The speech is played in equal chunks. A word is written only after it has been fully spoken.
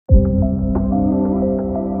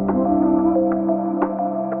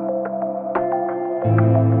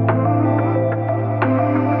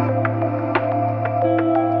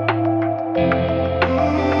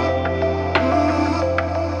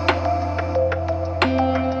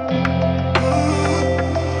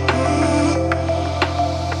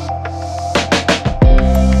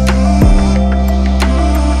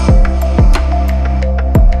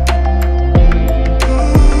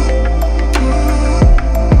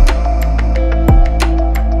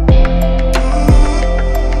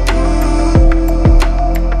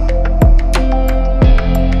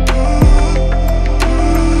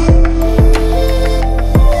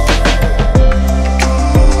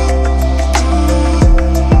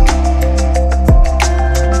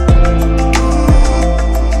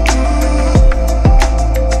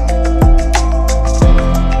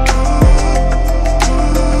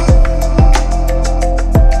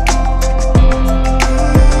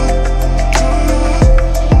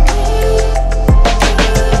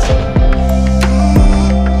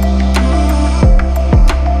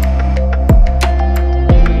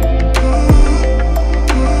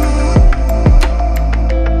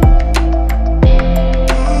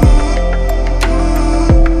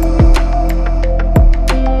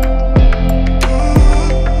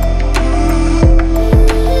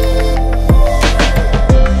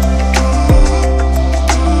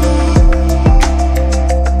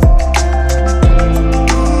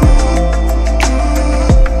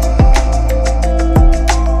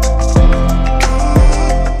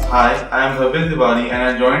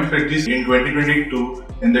FIITJEE in 2022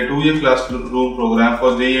 in the 2-year classroom program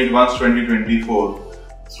for JEE Advanced 2024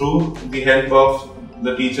 through the help of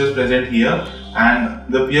the teachers present here,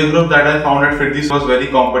 and the peer group that I found at FIITJEE was very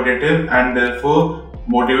competitive and therefore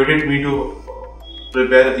motivated me to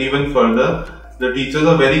prepare even further. The teachers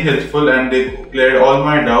are very helpful and they cleared all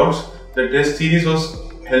my doubts. The test series was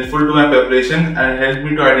helpful to my preparation and helped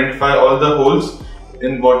me to identify all the holes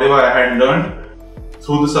in whatever I had learned.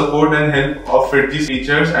 Through the support and help of FIITJEE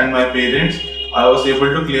teachers and my parents, I was able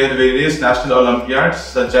to clear various national Olympiads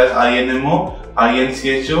such as INMO,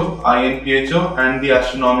 INCHO, INPHO and the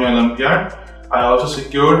Astronomy Olympiad. I also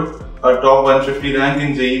secured a top 150 rank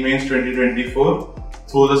in JEE Mains 2024.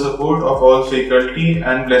 Through the support of all faculty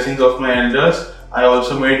and blessings of my elders, I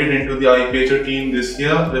also made it into the IPHO team this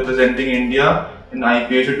year, representing India in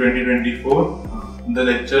IPHO 2024. The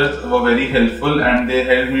lectures were very helpful and they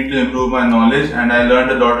helped me to improve my knowledge, and I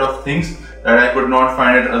learned a lot of things that I could not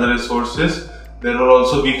find at other resources. There were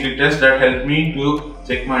also weekly tests that helped me to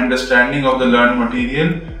check my understanding of the learned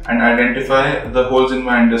material and identify the holes in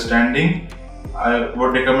my understanding. I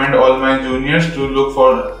would recommend all my juniors to look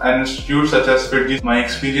for an institute such as FIITJEE. My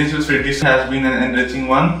experience with FIITJEE has been an enriching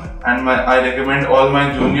one, and I recommend all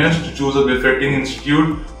my juniors to choose a befitting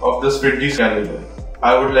institute of this FIITJEE caliber.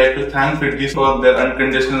 I would like to thank FIITJEE for their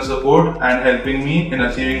unconditional support and helping me in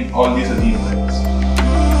achieving all these achievements.